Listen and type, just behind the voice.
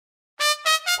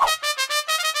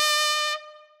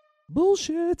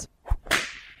Bullshit.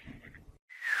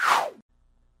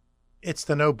 It's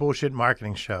the No Bullshit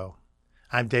Marketing Show.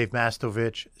 I'm Dave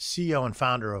Mastovich, CEO and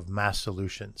founder of Mass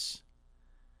Solutions.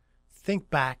 Think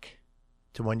back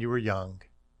to when you were young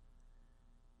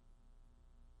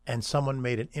and someone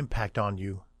made an impact on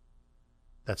you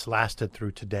that's lasted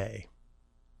through today.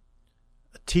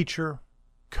 A teacher,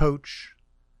 coach,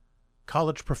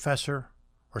 college professor,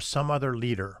 or some other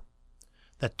leader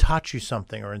that taught you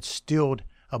something or instilled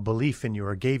a belief in you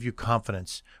or gave you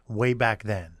confidence way back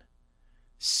then.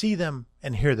 See them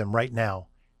and hear them right now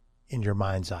in your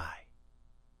mind's eye.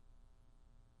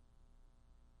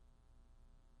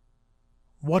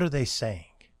 What are they saying?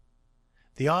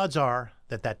 The odds are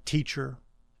that that teacher,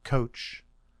 coach,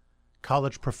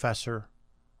 college professor,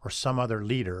 or some other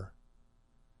leader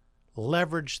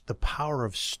leveraged the power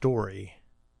of story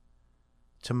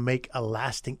to make a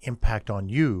lasting impact on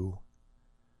you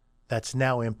that's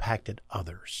now impacted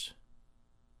others.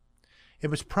 It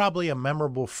was probably a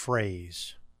memorable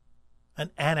phrase,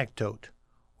 an anecdote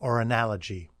or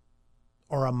analogy,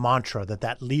 or a mantra that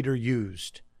that leader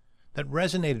used that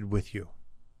resonated with you.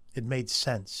 It made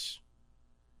sense.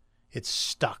 It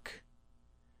stuck.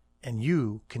 And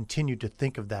you continue to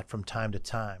think of that from time to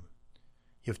time.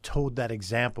 You've told that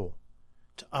example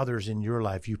to others in your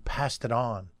life. You passed it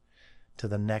on to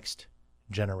the next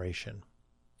generation.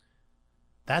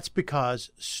 That's because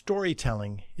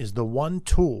storytelling is the one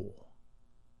tool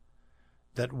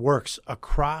that works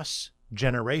across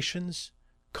generations,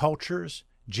 cultures,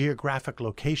 geographic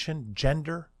location,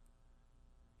 gender.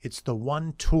 It's the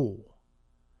one tool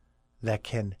that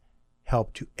can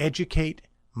help to educate,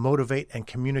 motivate, and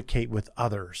communicate with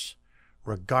others,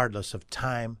 regardless of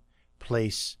time,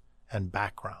 place, and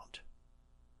background.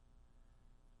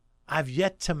 I've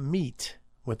yet to meet,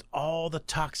 with all the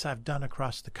talks I've done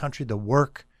across the country, the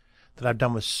work that I've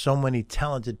done with so many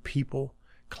talented people,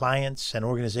 clients, and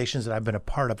organizations that I've been a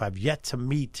part of, I've yet to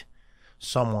meet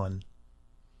someone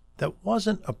that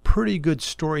wasn't a pretty good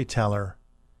storyteller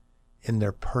in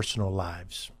their personal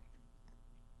lives.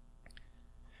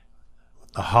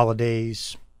 The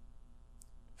holidays,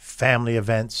 family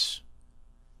events,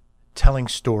 telling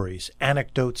stories,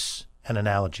 anecdotes, and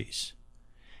analogies.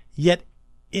 Yet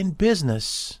in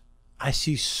business, I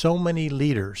see so many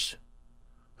leaders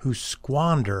who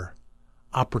squander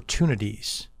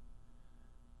opportunities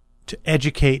to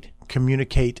educate,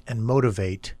 communicate, and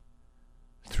motivate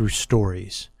through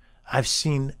stories. I've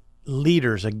seen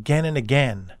leaders again and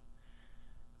again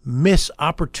miss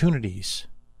opportunities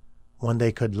when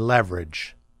they could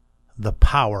leverage the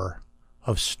power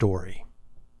of story.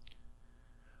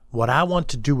 What I want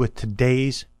to do with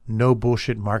today's No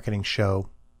Bullshit Marketing Show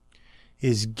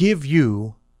is give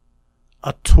you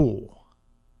a tool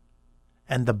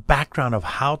and the background of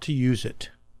how to use it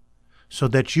so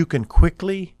that you can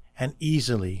quickly and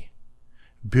easily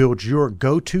build your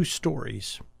go-to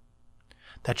stories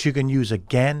that you can use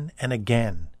again and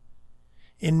again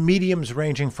in mediums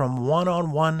ranging from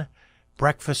one-on-one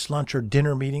breakfast, lunch, or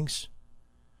dinner meetings,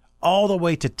 all the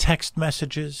way to text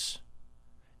messages,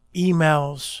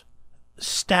 emails,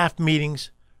 staff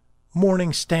meetings,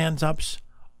 morning stand-ups,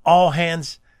 all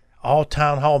hands, all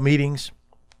town hall meetings,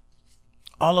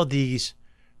 all of these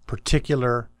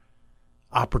particular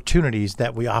opportunities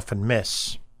that we often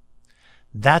miss.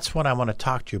 That's what I want to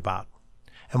talk to you about.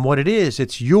 And what it is,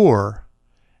 it's your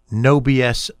No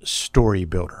BS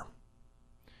StoryBuilder.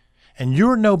 And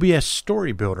your No BS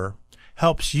StoryBuilder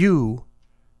helps you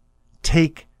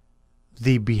take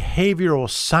the behavioral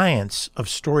science of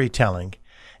storytelling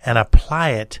and apply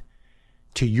it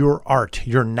to your art,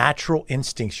 your natural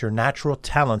instincts, your natural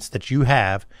talents that you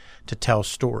have to tell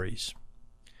stories.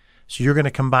 So you're going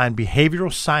to combine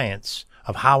behavioral science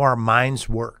of how our minds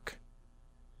work.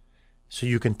 So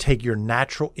you can take your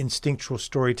natural instinctual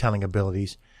storytelling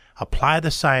abilities, apply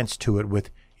the science to it with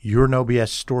your No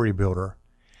BS StoryBuilder,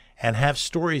 and have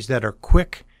stories that are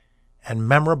quick and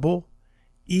memorable,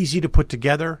 easy to put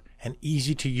together, and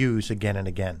easy to use again and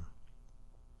again.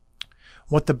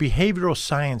 What the behavioral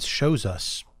science shows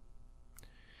us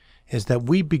is that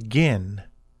we begin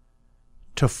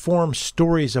to form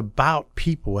stories about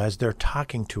people as they're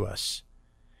talking to us.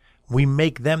 We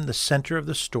make them the center of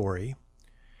the story,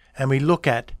 and we look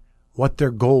at what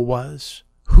their goal was,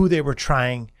 who they were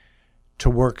trying to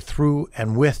work through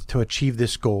and with to achieve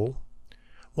this goal,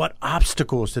 what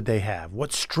obstacles did they have,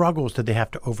 what struggles did they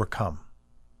have to overcome,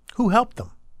 who helped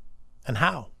them, and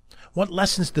how, what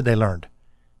lessons did they learn,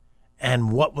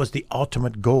 and what was the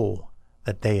ultimate goal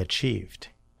that they achieved.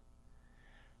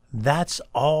 That's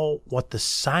all what the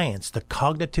science, the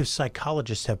cognitive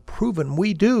psychologists have proven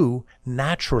we do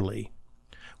naturally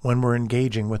when we're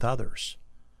engaging with others.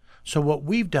 So what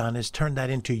we've done is turn that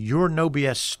into Your No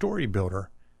BS StoryBuilder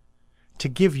to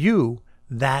give you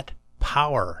that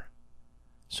power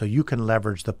so you can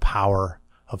leverage the power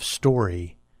of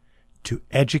story to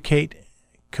educate,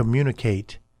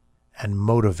 communicate, and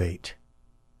motivate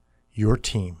your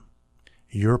team,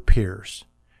 your peers,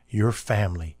 your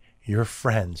family, your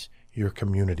friends, your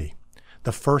community.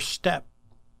 The first step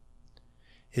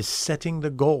is setting the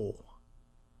goal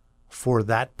for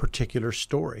that particular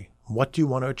story. What do you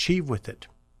want to achieve with it?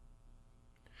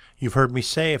 You've heard me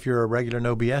say, if you're a regular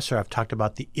No BSer, I've talked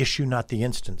about the issue, not the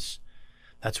instance.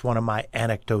 That's one of my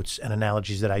anecdotes and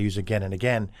analogies that I use again and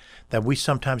again, that we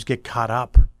sometimes get caught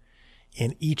up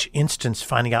in each instance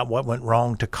finding out what went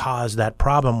wrong to cause that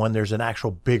problem when there's an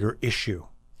actual bigger issue.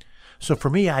 So for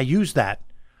me, I use that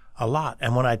a lot.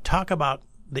 And when I talk about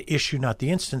the issue, not the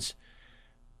instance,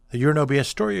 the Your No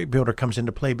BS StoryBuilder comes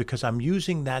into play because I'm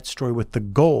using that story with the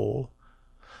goal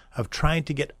of trying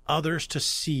to get others to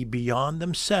see beyond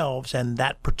themselves and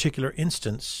that particular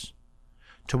instance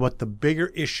to what the bigger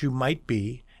issue might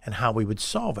be and how we would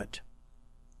solve it.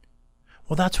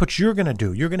 Well, that's what you're going to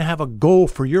do. You're going to have a goal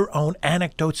for your own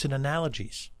anecdotes and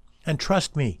analogies. And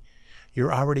trust me,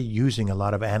 you're already using a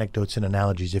lot of anecdotes and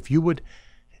analogies. If you would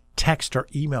text or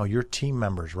email your team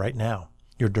members right now,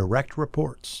 your direct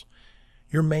reports,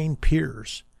 your main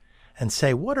peers, and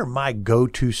say, what are my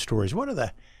go-to stories? What are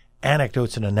the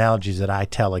anecdotes and analogies that I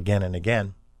tell again and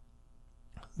again?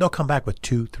 They'll come back with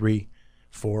 2, 3,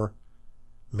 4,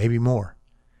 maybe more.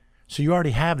 So you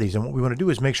already have these. And what we want to do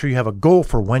is make sure you have a goal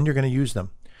for when you're going to use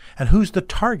them. And who's the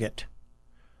target?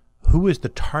 Who is the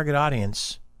target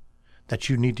audience that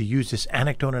you need to use this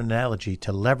anecdote and analogy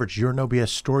to leverage Your No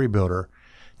BS StoryBuilder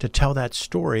to tell that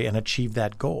story and achieve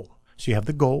that goal? So you have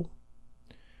the goal,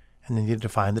 and then you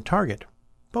define the target.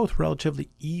 Both relatively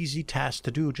easy tasks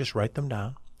to do. Just write them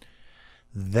down.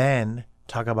 Then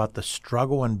talk about the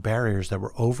struggle and barriers that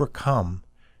were overcome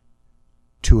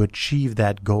to achieve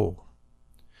that goal,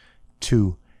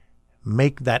 to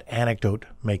make that anecdote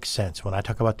make sense. When I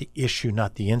talk about the issue,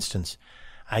 not the instance,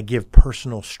 I give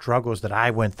personal struggles that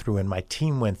I went through and my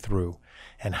team went through,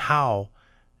 and how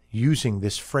using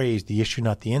this phrase, the issue,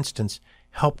 not the instance,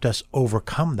 helped us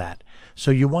overcome that.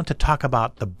 So you want to talk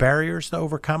about the barriers to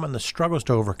overcome and the struggles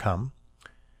to overcome.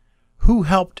 Who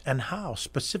helped and how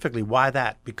specifically? Why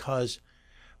that? Because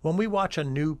when we watch a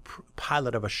new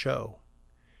pilot of a show,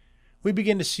 we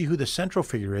begin to see who the central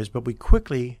figure is, but we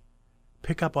quickly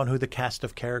pick up on who the cast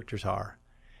of characters are,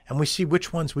 and we see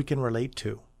which ones we can relate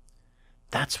to.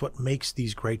 That's what makes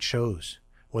these great shows,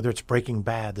 whether it's Breaking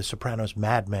Bad, The Sopranos,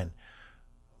 Mad Men,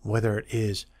 whether it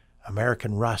is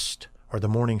American Rust or The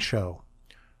Morning Show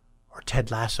or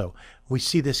Ted Lasso. We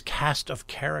see this cast of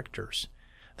characters.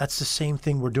 That's the same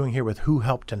thing we're doing here with who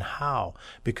helped and how,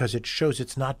 because it shows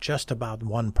it's not just about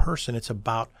one person, it's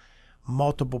about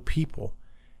multiple people.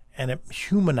 And it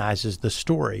humanizes the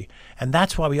story. And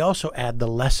that's why we also add the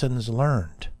lessons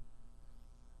learned.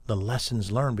 The lessons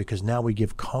learned, because now we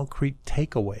give concrete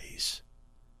takeaways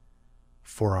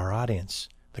for our audience.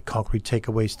 The concrete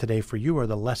takeaways today for you are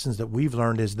the lessons that we've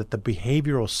learned is that the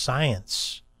behavioral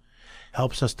science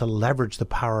helps us to leverage the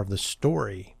power of the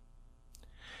story.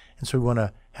 And so we want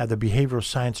to have the behavioral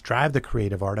science drive the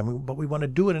creative art, but we want to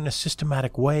do it in a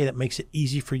systematic way that makes it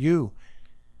easy for you.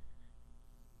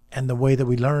 And the way that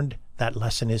we learned that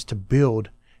lesson is to build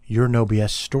Your No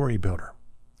BS StoryBuilder.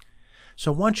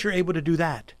 So once you're able to do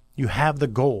that, you have the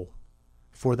goal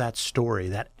for that story,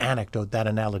 that anecdote, that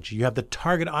analogy. You have the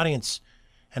target audience,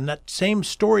 and that same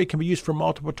story can be used for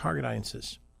multiple target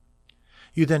audiences.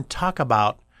 You then talk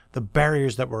about the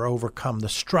barriers that were overcome, the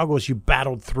struggles you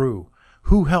battled through,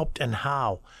 who helped and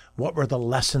how, what were the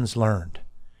lessons learned.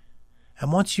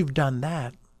 And once you've done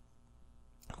that,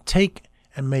 take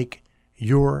and make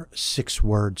your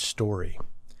 6-word story.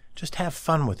 Just have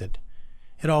fun with it.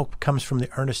 It all comes from the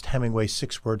Ernest Hemingway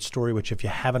 6-word story, which if you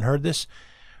haven't heard this,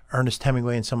 Ernest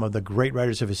Hemingway and some of the great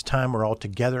writers of his time were all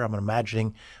together, I'm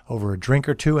imagining, over a drink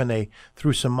or two, and they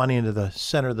threw some money into the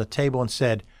center of the table and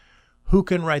said, who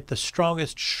can write the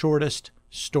strongest, shortest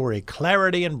story?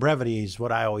 Clarity and brevity is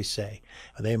what I always say.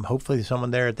 Hopefully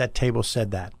someone there at that table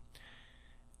said that.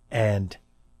 And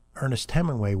Ernest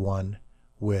Hemingway won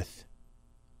with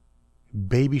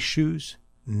Baby Shoes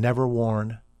Never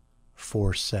Worn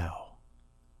for Sale.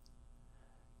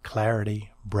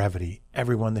 Clarity, brevity.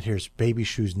 Everyone that hears baby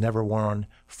shoes never worn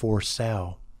for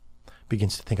sale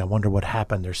begins to think, I wonder what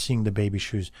happened. They're seeing the baby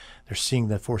shoes. They're seeing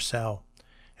the for sale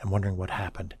and wondering what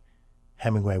happened.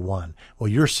 Hemingway won. Well,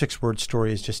 your 6-word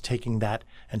story is just taking that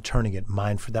and turning it.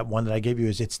 Mine for that one that I gave you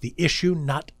is it's the issue,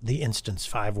 not the instance,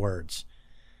 5 words.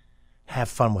 have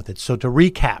fun with it. So to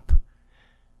recap,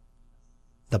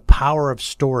 the power of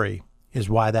story is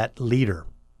why that leader,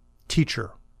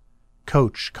 teacher,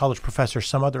 coach, college professor,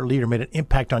 some other leader made an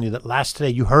impact on you that last today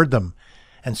you heard them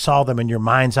and saw them in your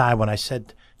mind's eye when I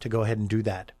said to go ahead and do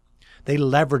that. They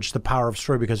leverage the power of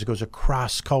story because it goes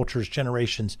across cultures,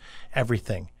 generations,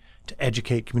 everything to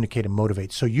educate, communicate, and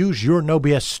motivate. So use Your No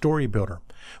BS StoryBuilder,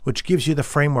 which gives you the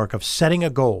framework of setting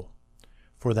a goal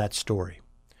for that story,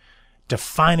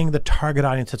 defining the target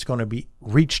audience that's going to be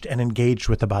reached and engaged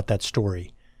with about that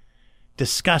story,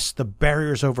 discuss the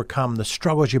barriers overcome, the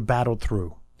struggles you battled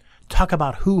through, talk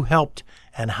about who helped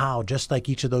and how, just like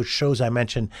each of those shows I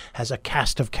mentioned has a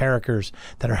cast of characters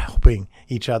that are helping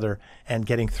each other and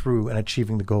getting through and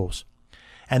achieving the goals.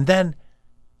 And then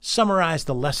summarize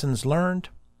the lessons learned,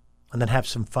 and then have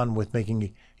some fun with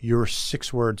making your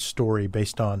 6-word story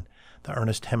based on the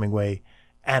Ernest Hemingway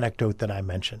anecdote that I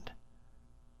mentioned.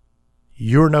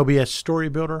 Your No BS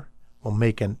StoryBuilder will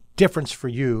make a difference for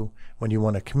you when you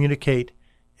want to communicate,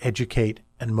 educate,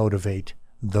 and motivate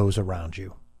those around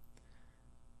you.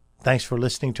 Thanks for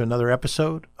listening to another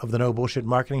episode of the No Bullshit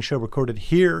Marketing Show, recorded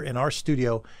here in our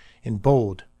studio in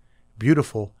bold,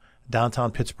 beautiful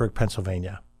downtown Pittsburgh,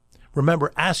 Pennsylvania.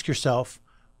 Remember, ask yourself,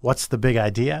 what's the big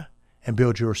idea? And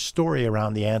build your story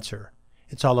around the answer.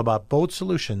 It's all about bold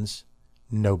solutions,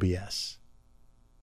 no BS.